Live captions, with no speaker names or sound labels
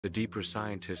The deeper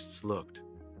scientists looked,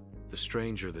 the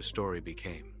stranger the story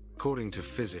became. According to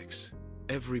physics,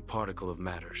 every particle of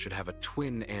matter should have a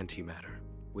twin antimatter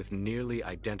with nearly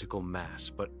identical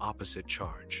mass but opposite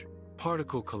charge.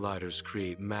 Particle colliders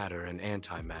create matter and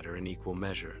antimatter in equal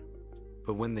measure,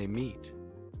 but when they meet,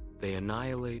 they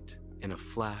annihilate in a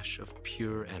flash of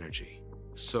pure energy.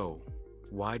 So,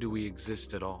 why do we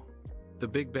exist at all? The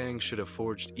Big Bang should have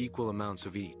forged equal amounts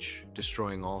of each,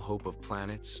 destroying all hope of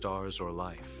planets, stars, or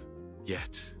life.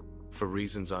 Yet, for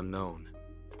reasons unknown,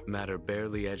 matter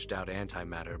barely edged out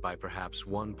antimatter by perhaps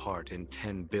 1 part in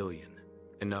 10 billion,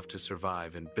 enough to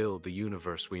survive and build the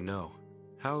universe we know.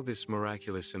 How this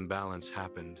miraculous imbalance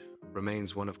happened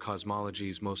remains one of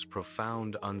cosmology's most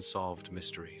profound unsolved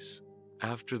mysteries.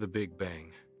 After the Big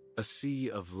Bang, a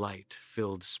sea of light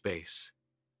filled space,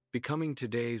 becoming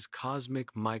today's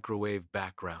cosmic microwave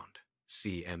background,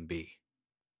 CMB.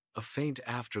 A faint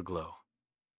afterglow,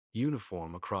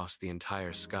 uniform across the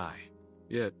entire sky.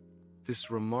 Yet, this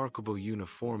remarkable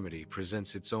uniformity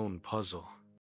presents its own puzzle.